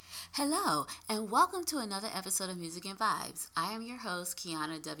Hello, and welcome to another episode of Music and Vibes. I am your host,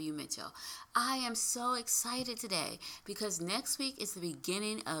 Kiana W. Mitchell. I am so excited today because next week is the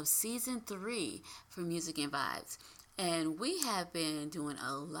beginning of season 3 for Music and Vibes. And we have been doing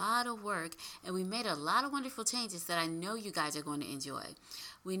a lot of work and we made a lot of wonderful changes that I know you guys are going to enjoy.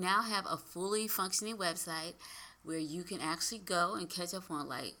 We now have a fully functioning website where you can actually go and catch up on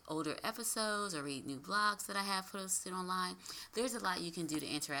like older episodes or read new blogs that I have posted online. There's a lot you can do to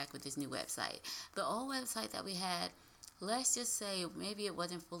interact with this new website. The old website that we had, let's just say maybe it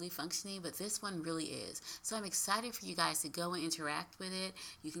wasn't fully functioning, but this one really is. So I'm excited for you guys to go and interact with it.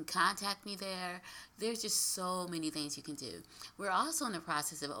 You can contact me there. There's just so many things you can do. We're also in the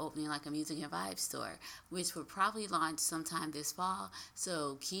process of opening like a Music and Vibes store, which will probably launch sometime this fall.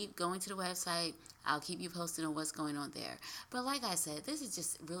 So keep going to the website. I'll keep you posted on what's going on there. But like I said, this is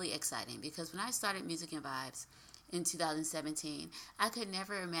just really exciting because when I started Music and Vibes in 2017, I could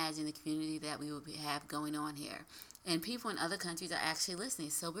never imagine the community that we would have going on here. And people in other countries are actually listening.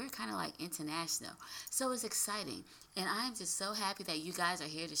 So we're kind of like international. So it's exciting. And I'm just so happy that you guys are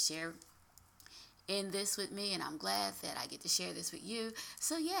here to share in this with me. And I'm glad that I get to share this with you.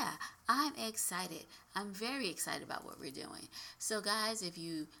 So yeah, I'm excited. I'm very excited about what we're doing. So guys, if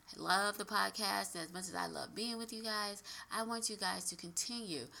you love the podcast as much as I love being with you guys, I want you guys to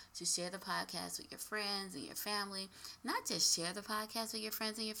continue to share the podcast with your friends and your family. Not just share the podcast with your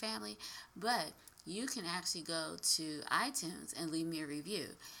friends and your family, but you can actually go to iTunes and leave me a review.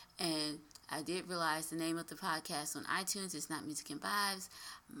 And I did realize the name of the podcast on iTunes is not Music and Vibes.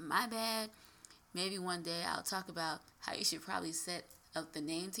 My bad. Maybe one day I'll talk about how you should probably set up the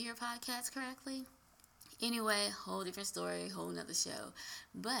name to your podcast correctly. Anyway, whole different story, whole nother show.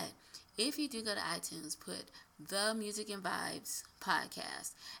 But if you do go to iTunes, put the Music and Vibes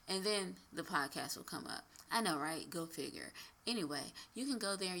podcast, and then the podcast will come up. I know, right? Go figure. Anyway, you can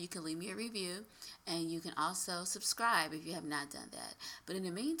go there and you can leave me a review, and you can also subscribe if you have not done that. But in the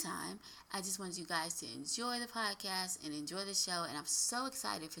meantime, I just want you guys to enjoy the podcast and enjoy the show, and I'm so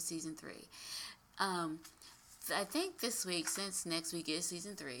excited for season 3. I think this week, since next week is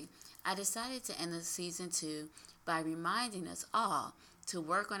season 3, I decided to end the season 2 by reminding us all to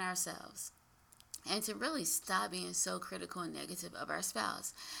work on ourselves and to really stop being so critical and negative of our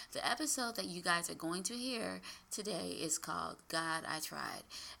spouse. The episode that you guys are going to hear today is called God, I Tried.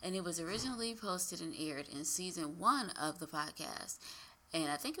 And it was originally posted and aired in season 1 of the podcast. And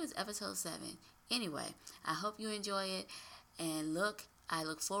I think it was episode 7. Anyway, I hope you enjoy it. And I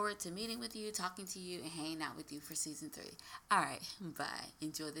look forward to meeting with you, talking to you, and hanging out with you for season 3. All right, bye.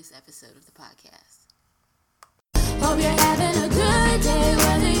 Enjoy this episode of the podcast. Hope you're having a good day,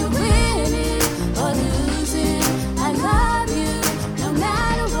 whether you're winning or losing. I love you, no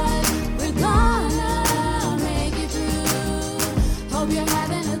matter what, we're gonna make it through. Hope you're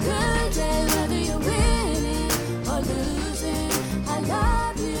having a good day, whether you're winning or losing. I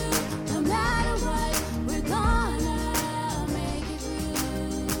love you, no matter what, we're gonna make it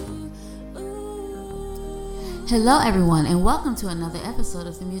through. Ooh. Hello everyone, and welcome to another episode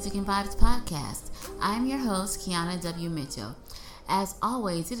of the Music and Vibes podcast. I'm your host, Kiana W. Mitchell. As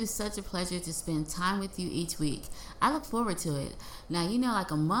always, it is such a pleasure to spend time with you each week. I look forward to it. Now, like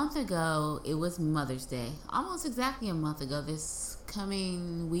a month ago, it was Mother's Day. Almost exactly a month ago, this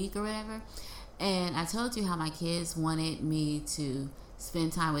coming week or whatever. And I told you how my kids wanted me to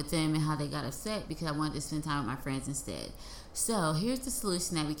spend time with them and how they got upset because I wanted to spend time with my friends instead. So here's the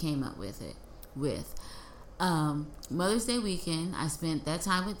solution that we came up with. Mother's Day weekend, I spent that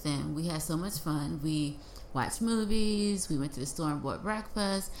time with them. We had so much fun. We watched movies. We went to the store and bought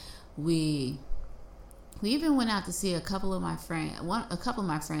breakfast. We even went out to see a couple of my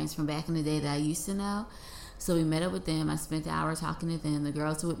friends from back in the day that I used to know. So we met up with them. I spent the hour talking to them. The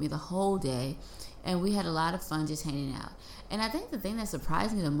girls were with me the whole day, and we had a lot of fun just hanging out. And I think the thing that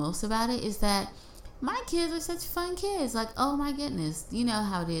surprised me the most about it is that my kids are such fun kids. Like, oh my goodness, you know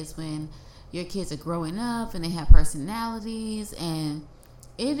how it is when your kids are growing up and they have personalities, and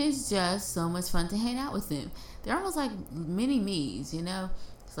it is just so much fun to hang out with them. They're almost like mini me's,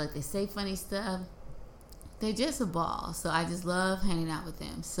 It's like they say funny stuff. They're just a ball. So I just love hanging out with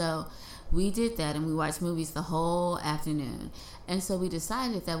them. So we did that, and we watched movies the whole afternoon. And so we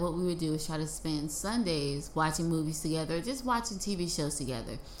decided that what we would do is try to spend Sundays watching movies together, just watching TV shows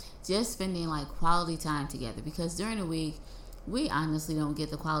together, just spending like quality time together, because during the week, we honestly don't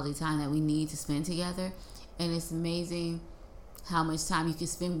get the quality time that we need to spend together. And it's amazing how much time you can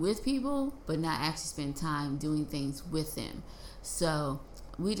spend with people, but not actually spend time doing things with them. So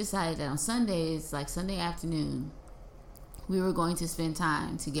we decided that on Sundays, like Sunday afternoon, we were going to spend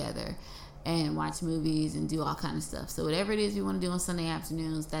time together. and watch movies and do all kind of stuff. So whatever it is we want to do on Sunday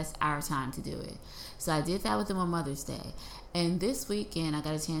afternoons, that's our time to do it. So I did that with them on Mother's Day. And this weekend, I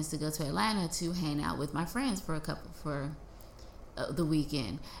got a chance to go to Atlanta to hang out with my friends for the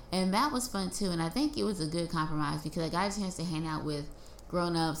weekend. And that was fun too. And I think it was a good compromise because I got a chance to hang out with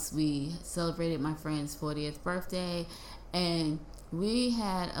grown-ups. We celebrated my friend's 40th birthday, and we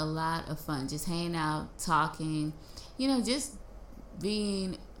had a lot of fun just hanging out, talking, just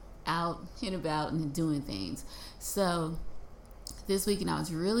being out and about and doing things. So this weekend I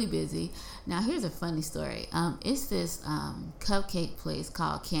was really busy. Now here's a funny story. It's this cupcake place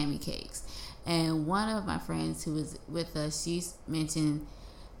called Cammy Cakes, and one of my friends who was with us, she mentioned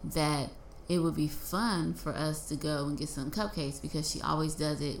that it would be fun for us to go and get some cupcakes because she always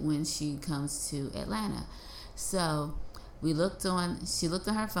does it when she comes to Atlanta. So she looked on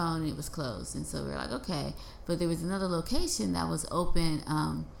her phone and it was closed, and so we were like, okay. But there was another location that was open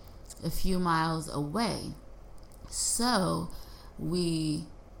a few miles away. So we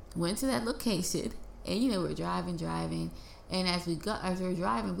went to that location, and we're driving, and as we're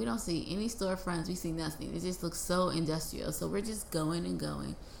driving, we don't see any storefronts, we see nothing. It just looks so industrial. So we're just going and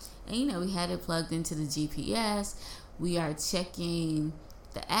going, and we had it plugged into the GPS. We are checking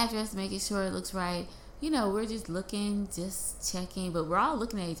the address, making sure it looks right. We're just looking, just checking, but we're all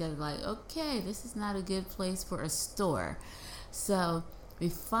looking at each other like, okay, this is not a good place for a store. So we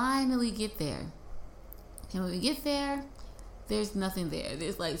finally get there, and when we get there, there's nothing there.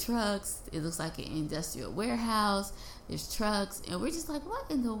 There's like trucks. It looks like an industrial warehouse. There's trucks, and we're just like,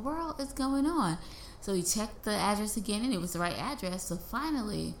 what in the world is going on? So we checked the address again, and it was the right address. So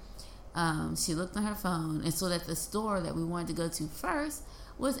finally, she looked on her phone and saw that the store that we wanted to go to first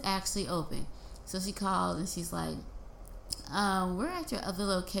was actually open. So she called, and she's like, we're at your other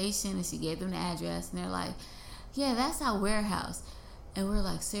location, and she gave them the address, and they're like, yeah, that's our warehouse. And we're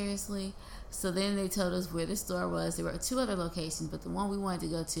like, seriously? So then they told us where the store was. There were 2 other locations, but the one we wanted to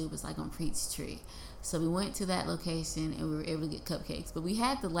go to was like on Peachtree. So we went to that location, and we were able to get cupcakes. But we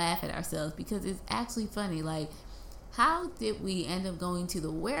had to laugh at ourselves because it's actually funny. Like, how did we end up going to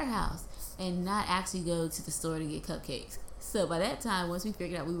the warehouse and not actually go to the store to get cupcakes? So by that time, once we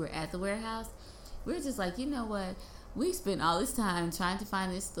figured out we were at the warehouse, we were just like, you know what? We spent all this time trying to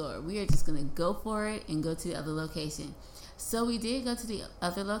find this store. We are just going to go for it and go to the other location. So we did go to the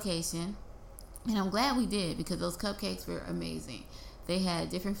other location, and I'm glad we did because those cupcakes were amazing. They had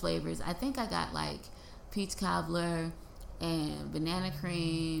different flavors. I think I got like peach cobbler and banana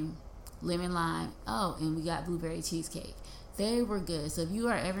cream, lemon lime. Oh, and we got blueberry cheesecake. They were good. So if you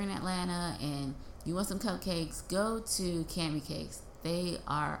are ever in Atlanta and you want some cupcakes, go to Cammy Cakes. They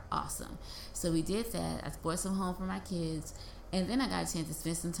are awesome. So we did that. I brought some home for my kids, and then I got a chance to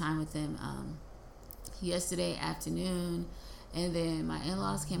spend some time with them yesterday afternoon, and then my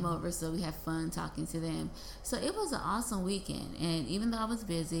in-laws came over, so we had fun talking to them. So it was an awesome weekend, and even though I was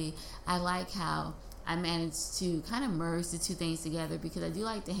busy, I like how I managed to kind of merge the 2 things together because I do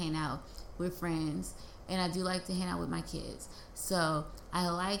like to hang out with friends, and I do like to hang out with my kids. So I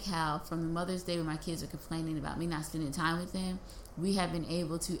like how from the Mother's Day when my kids were complaining about me not spending time with them, we have been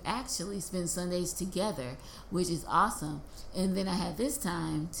able to actually spend Sundays together, which is awesome. And then I had this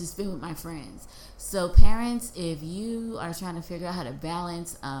time to spend with my friends. So parents, if you are trying to figure out how to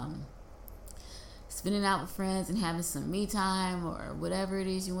balance spending out with friends and having some me time or whatever it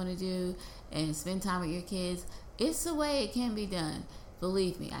is you want to do and spend time with your kids, it's the way it can be done.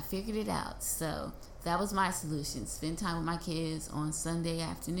 Believe me, I figured it out. So that was my solution. Spend time with my kids on Sunday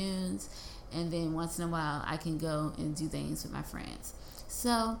afternoons, and then once in a while I can go and do things with my friends.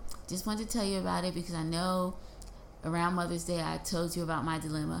 So just wanted to tell you about it because I know around Mother's Day I told you about my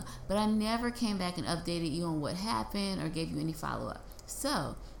dilemma, but I never came back and updated you on what happened or gave you any follow-up.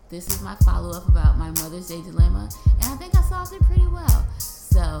 So this is my follow-up about my Mother's Day dilemma, and I think I solved it pretty well.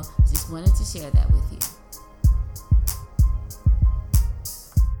 So just wanted to share that with you.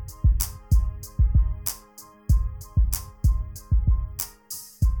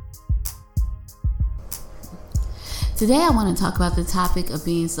 Today I want to talk about the topic of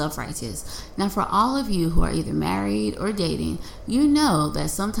being self-righteous. Now for all of you who are either married or dating, you know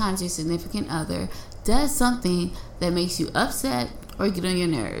that sometimes your significant other does something that makes you upset or get on your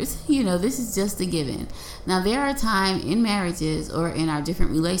nerves. This is just a given. Now there are times in marriages or in our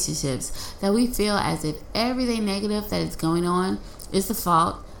different relationships that we feel as if everything negative that is going on is the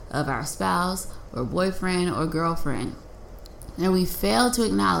fault of our spouse or boyfriend or girlfriend. And we fail to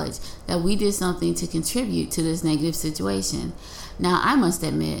acknowledge that we did something to contribute to this negative situation. Now, I must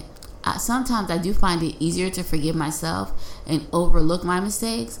admit, sometimes I do find it easier to forgive myself and overlook my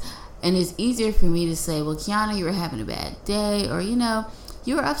mistakes. And it's easier for me to say, well, Kiana, you were having a bad day. Or,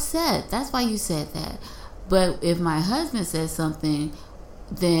 You're upset. That's why you said that. But if my husband says something,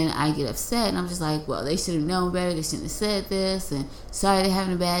 then I get upset and I'm just like, well, they should have known better. They shouldn't have said this. And sorry they're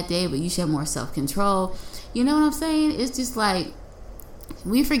having a bad day, but you should have more self-control. You know what I'm saying? It's just like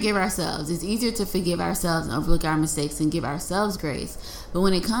we forgive ourselves. It's easier to forgive ourselves and overlook our mistakes and give ourselves grace. But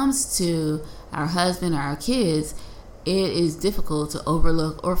when it comes to our husband or our kids, it is difficult to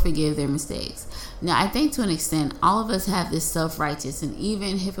overlook or forgive their mistakes. Now, I think to an extent, all of us have this self-righteous and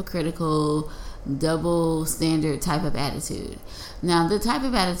even hypocritical, double standard type of attitude. Now, this is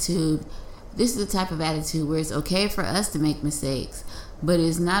the type of attitude where it's okay for us to make mistakes, but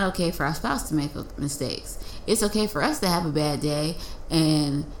it's not okay for our spouse to make mistakes. It's okay for us to have a bad day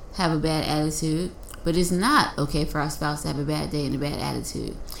and have a bad attitude, but it's not okay for our spouse to have a bad day and a bad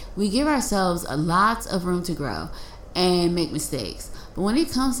attitude. We give ourselves lots of room to grow and make mistakes. But when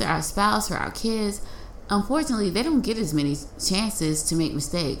it comes to our spouse or our kids, unfortunately, they don't get as many chances to make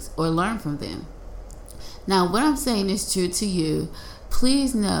mistakes or learn from them. Now, what I'm saying is true to you.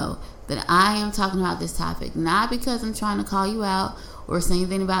 Please know that I am talking about this topic, not because I'm trying to call you out or say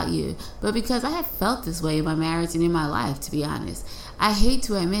anything about you, but because I have felt this way in my marriage and in my life, to be honest. I hate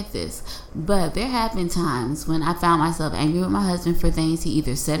to admit this, but there have been times when I found myself angry with my husband for things he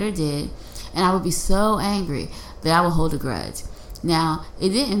either said or did, and I would be so angry that I would hold a grudge. Now, it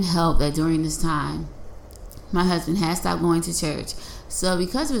didn't help that during this time, my husband had stopped going to church. So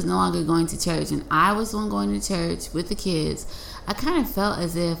because he was no longer going to church and I was the one going to church with the kids, I kind of felt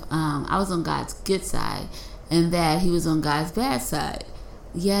as if I was on God's good side and that he was on God's bad side.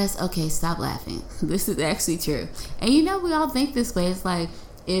 Yes, okay, stop laughing. This is actually true. And you know, we all think this way. It's like,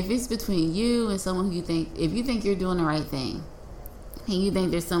 if it's between you and someone who if you think you're doing the right thing and you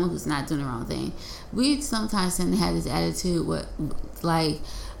think there's someone who's not doing the wrong thing, we sometimes tend to have this attitude like,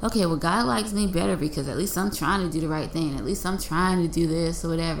 okay, well, God likes me better because at least I'm trying to do the right thing. At least I'm trying to do this or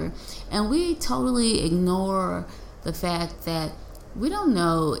whatever. And we totally ignore the fact that we don't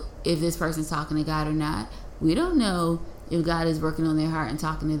know if this person's talking to God or not. We don't know if God is working on their heart and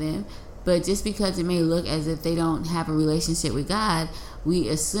talking to them. But just because it may look as if they don't have a relationship with God, we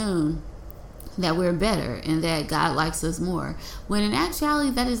assume that we're better and that God likes us more. When in actuality,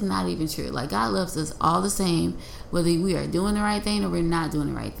 that is not even true. Like, God loves us all the same, whether we are doing the right thing or we're not doing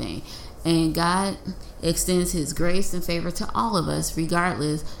the right thing. And God extends his grace and favor to all of us,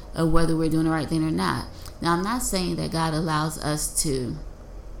 regardless of whether we're doing the right thing or not. Now, I'm not saying that God allows us to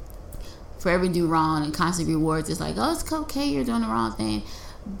forever do wrong and constantly rewards us like, oh, it's okay, you're doing the wrong thing.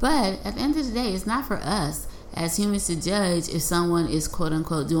 But at the end of the day, it's not for us as humans to judge if someone is quote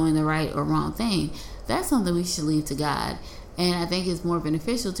unquote doing the right or wrong thing. That's something we should leave to God. And I think it's more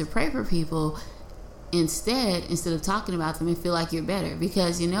beneficial to pray for people instead of talking about them and feel like you're better.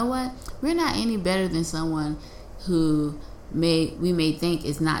 Because you know what? We're not any better than someone who we may think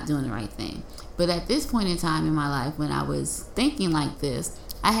is not doing the right thing. But at this point in time in my life, when I was thinking like this,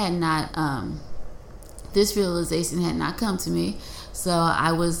 I had not, this realization had not come to me. So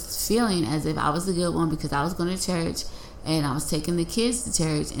I was feeling as if I was the good one because I was going to church and I was taking the kids to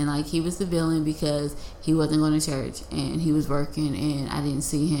church, and like he was the villain because he wasn't going to church and he was working and I didn't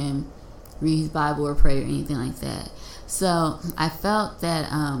see him read his Bible or pray or anything like that. So I felt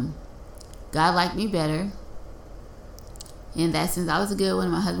that God liked me better, and that since I was a good one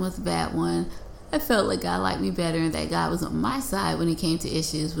and my husband was the bad one, I felt like God liked me better and that God was on my side when it came to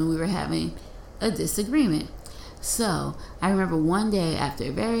issues when we were having a disagreement. So I remember one day after a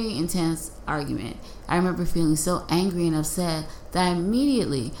very intense argument, I remember feeling so angry and upset that I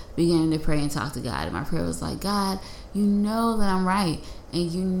immediately began to pray and talk to God. And my prayer was like, God, you know that I'm right.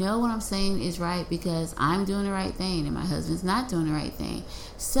 And you know what I'm saying is right because I'm doing the right thing and my husband's not doing the right thing.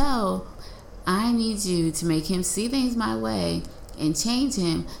 So I need you to make him see things my way and change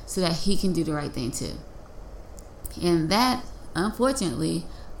him so that he can do the right thing too. And that, unfortunately,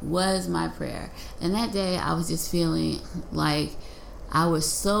 was my prayer. And that day I was just feeling like I was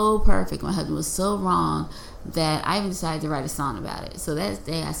so perfect, my husband was so wrong, that I even decided to write a song about it. So that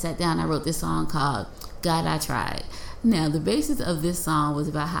day I sat down and I wrote this song called God I Tried. Now the basis of this song was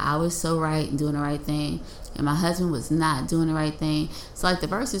about how I was so right and doing the right thing and my husband was not doing the right thing. So like the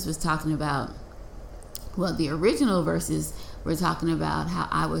verses was talking about, well, the original verses were talking about how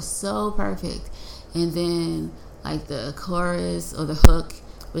I was so perfect, and then like the chorus or the hook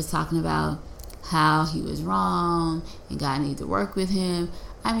was talking about how he was wrong and God needed to work with him.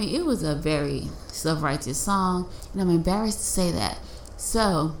 I mean, it was a very self-righteous song, and I'm embarrassed to say that.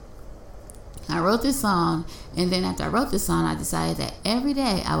 So I wrote this song, and then after I wrote this song, I decided that every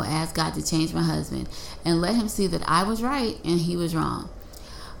day I would ask God to change my husband and let him see that I was right and he was wrong.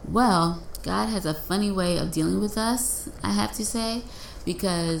 Well, God has a funny way of dealing with us, I have to say,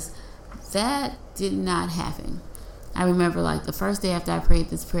 because that did not happen. I remember like the first day after I prayed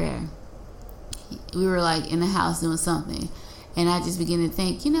this prayer, we were like in the house doing something, and I just began to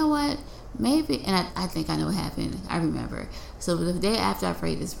think, you know what, maybe, and I think I know what happened. I remember. So the day after I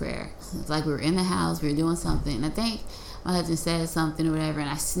prayed this prayer, it's like we were in the house, we were doing something, and I think my husband said something or whatever, and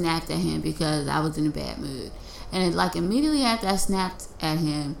I snapped at him because I was in a bad mood. And it, like immediately after I snapped at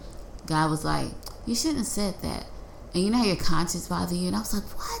him, God was like, you shouldn't have said that. And you know how your conscience bothers you? And I was like,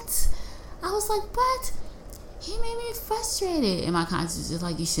 what? I was like, but he made me frustrated. And my conscience was just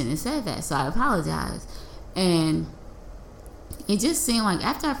like, you shouldn't have said that. So I apologized. And it just seemed like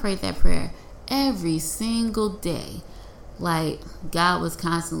after I prayed that prayer, every single day, like God was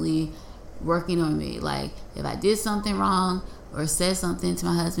constantly working on me. Like if I did something wrong or said something to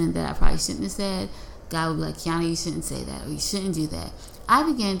my husband that I probably shouldn't have said, God would be like, Kiana, you shouldn't say that, or you shouldn't do that. I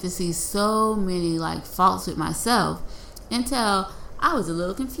began to see so many like faults with myself until I was a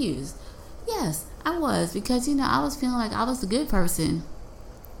little confused. Yes, I was, because I was feeling like I was the good person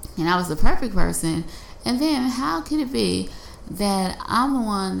and I was the perfect person. And then how can it be that I'm the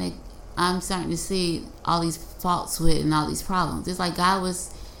one that I'm starting to see all these faults with and all these problems? It's like God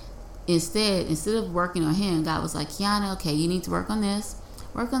was instead of working on him, God was like, Kiana, okay, you need to work on this,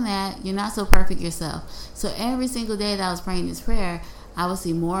 work on that. You're not so perfect yourself. So every single day that I was praying this prayer, I would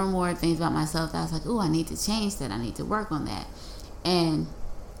see more and more things about myself that I was like, oh, I need to change that. I need to work on that. And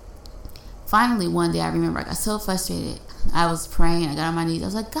finally, one day I remember I got so frustrated. I was praying. I got on my knees. I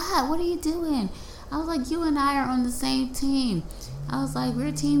was like, God, what are you doing? I was like, you and I are on the same team. I was like,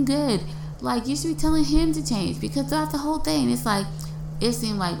 we're team good. Like, you should be telling him to change, because throughout the whole thing, it's like, it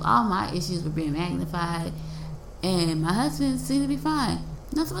seemed like all my issues were being magnified and my husband seemed to be fine.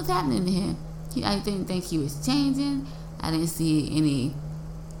 Nothing was happening to him. I didn't think he was changing. I didn't see any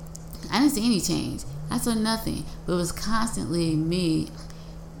change. I saw nothing, but it was constantly me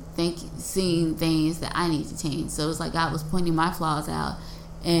seeing things that I need to change. So it was like God was pointing my flaws out,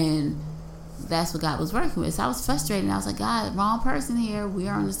 and that's what God was working with. So I was frustrated, and I was like, God, wrong person here. We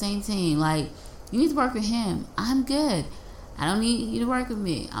are on the same team. Like, you need to work with him. I'm good. I don't need you to work with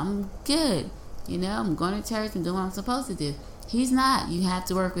me. I'm good. I'm going to church and doing what I'm supposed to do. He's not. You have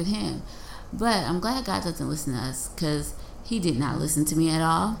to work with him. But I'm glad God doesn't listen to us, because he did not listen to me at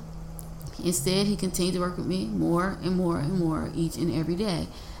all. Instead, he continued to work with me more and more and more each and every day,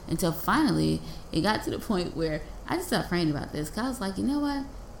 until finally it got to the point where I just stopped praying about this. God was like, you know what?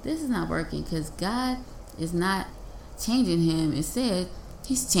 This is not working, because God is not changing him. Instead,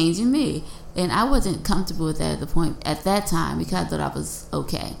 he's changing me. And I wasn't comfortable with that at that time, because I thought I was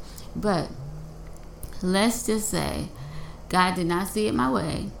okay. But let's just say God did not see it my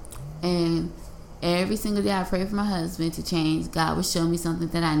way. And every single day I prayed for my husband to change, God would show me something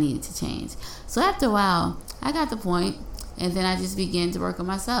that I needed to change. So after a while, I got the point, and then I just began to work on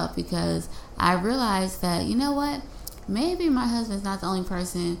myself, because I realized that, you know what? Maybe my husband's not the only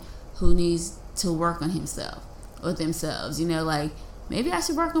person who needs to work on himself or themselves. Like, maybe I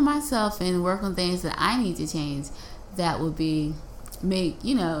should work on myself and work on things that I need to change that would make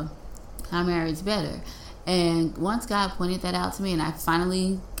our marriage better. And once God pointed that out to me, and I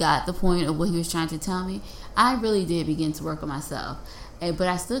finally got the point of what he was trying to tell me, I really did begin to work on myself. But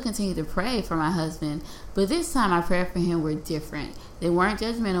I still continued to pray for my husband. But this time, my prayers for him were different. They weren't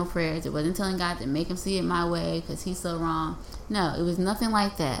judgmental prayers. It wasn't telling God to make him see it my way because he's so wrong. No, it was nothing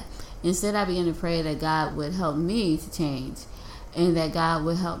like that. Instead, I began to pray that God would help me to change, and that God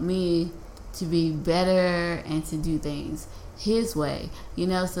would help me to be better and to do things his way.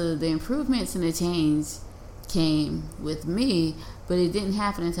 So the improvements and the change came with me, but it didn't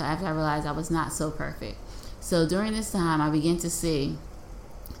happen until after I realized I was not so perfect. So during this time, I began to see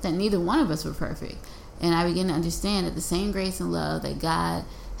that neither one of us were perfect. And I began to understand that the same grace and love that God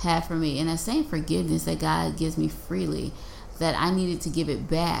had for me, and that same forgiveness that God gives me freely, that I needed to give it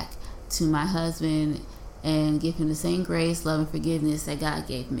back to my husband and give him the same grace, love, and forgiveness that God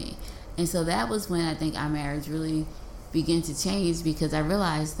gave me. And so that was when I think our marriage really began to change, because I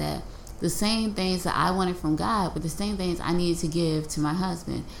realized that the same things that I wanted from God were the same things I needed to give to my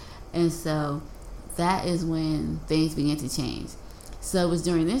husband. And so that is when things began to change. So it was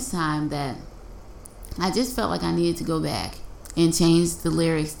during this time that I just felt like I needed to go back and change the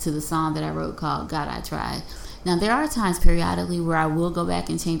lyrics to the song that I wrote called God I Tried. Now, there are times periodically where I will go back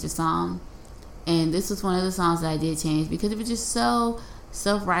and change a song. And this was one of the songs that I did change, because it was just so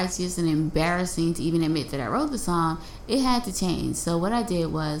self-righteous and embarrassing to even admit that I wrote the song. It had to change. So what I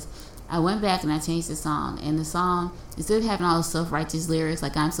did was I went back and I changed the song. And the song, instead of having all those self-righteous lyrics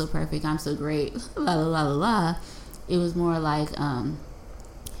like I'm so perfect, I'm so great, la la la la la, it was more like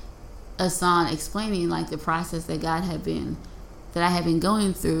a song explaining like the process that God had been that I have been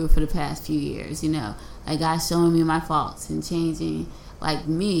going through for the past few years, like God showing me my faults and changing like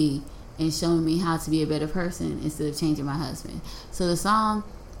me and showing me how to be a better person instead of changing my husband. So the song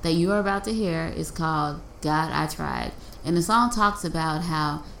that you are about to hear is called God, I Tried. And the song talks about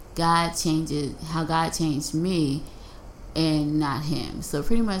how God changed me and not him. So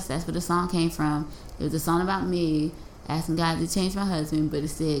pretty much that's where the song came from. It was a song about me asking God to change my husband, but it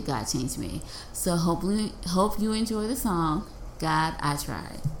said God changed me. So hope you enjoy the song, God, I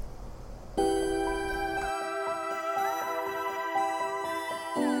Tried.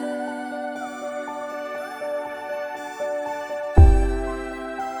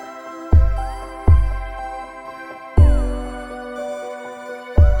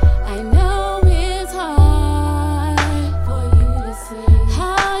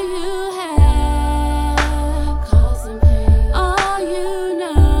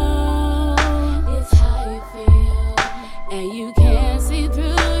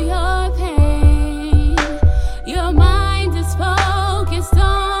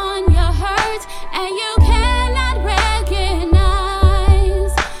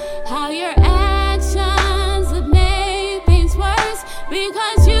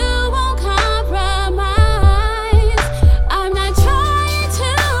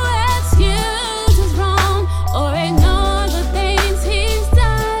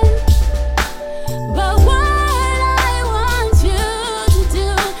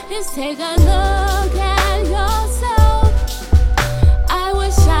 Take a look at yourself. I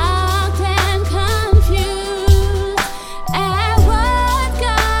was shocked and confused at what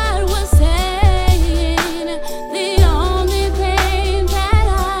God was saying. The only thing that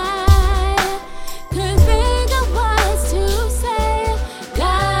I could think of was to say,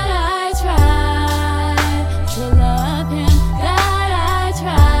 God, I tried to love him. God, I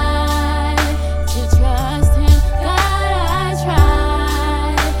tried to trust him. God, I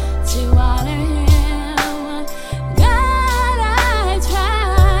tried to honor him. God, I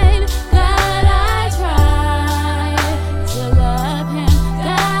tried. God, I tried to love him.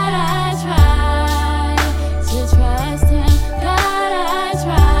 God, I tried to trust him. God, I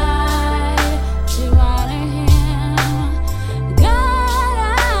tried to honor him. God,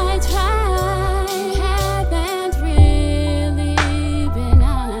 I tried. Haven't really been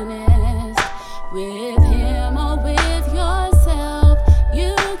honest with him or with yourself.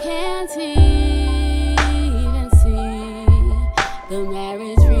 You can't even see the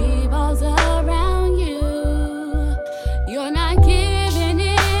marriage revolves around you. You're not giving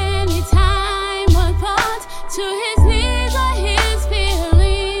any time or thought to his needs or his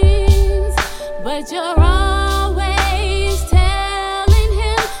feelings, but you're always telling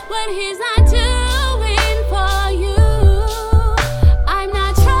him what he's not doing for you. I'm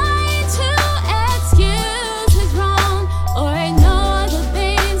not trying to excuse his wrong or ignore the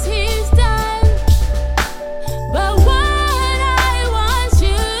things he's done, but what I want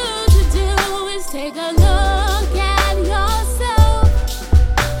you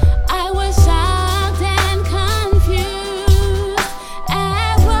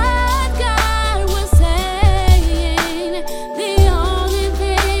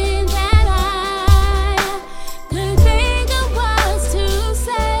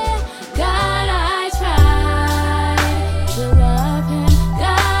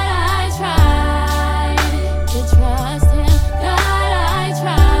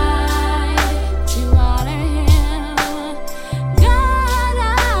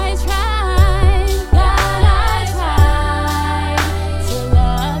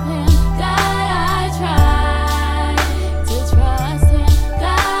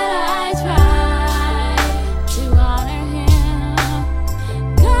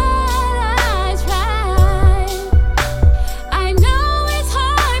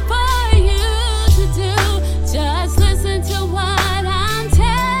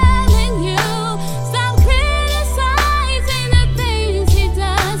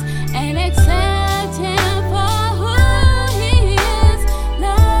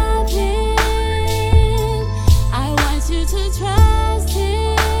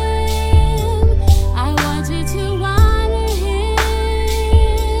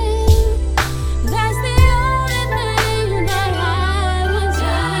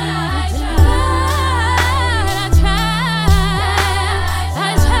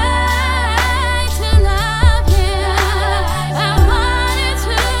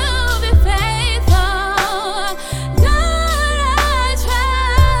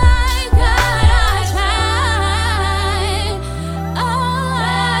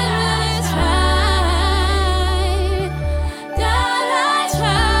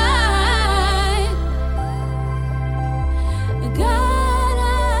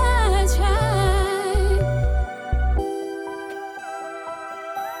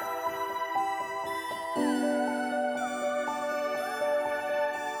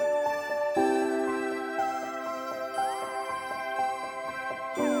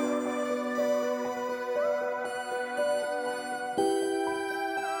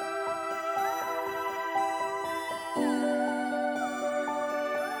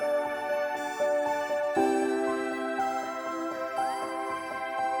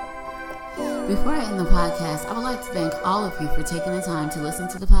Before I end the podcast, I would like to thank all of you for taking the time to listen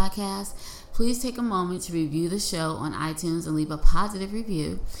to the podcast. Please take a moment to review the show on iTunes and leave a positive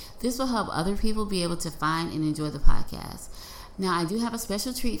review. This will help other people be able to find and enjoy the podcast. Now, I do have a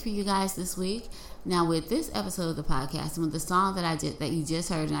special treat for you guys this week. Now, with this episode of the podcast and with the song that you just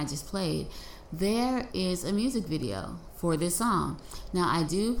heard and I just played, there is a music video for this song. Now, I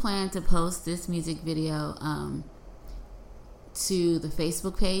do plan to post this music video to the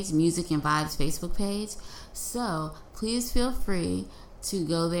Facebook page, Music and Vibes Facebook page. So please feel free to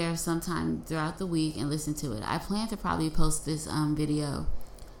go there sometime throughout the week and listen to it. I plan to probably post this video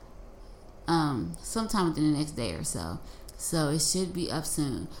sometime within the next day or so. So it should be up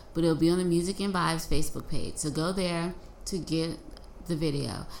soon, but it'll be on the Music and Vibes Facebook page. So go there to get the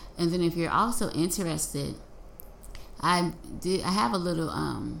video. And then if you're also interested, I have a little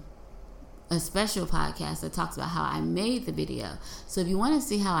a special podcast that talks about how I made the video. So if you want to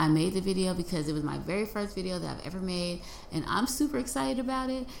see how I made the video, because it was my very first video that I've ever made and I'm super excited about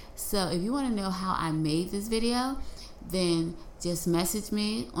it. So if you want to know how I made this video, then just message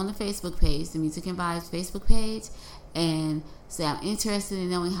me on the Facebook page, the Music and Vibes Facebook page, and say I'm interested in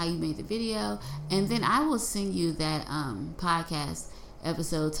knowing how you made the video. And then I will send you that podcast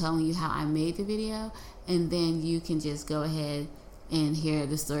episode telling you how I made the video. And then you can just go ahead and hear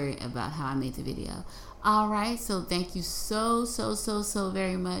the story about how I made the video. All right, so thank you so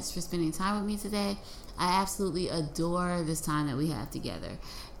very much for spending time with me today. I absolutely adore this time that we have together.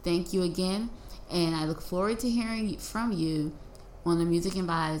 Thank you again, and I look forward to hearing from you on the Music and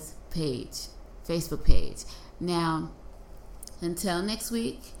Vibes page, Facebook page. Now, until next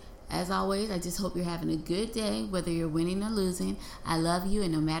week, as always, I just hope you're having a good day, whether you're winning or losing. I love you,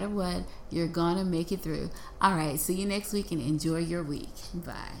 and no matter what, you're going to make it through. All right, see you next week, and enjoy your week.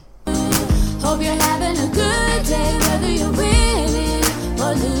 Bye. Hope you're having a good day, whether you're winning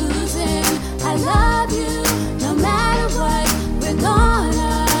or losing. I love you, no matter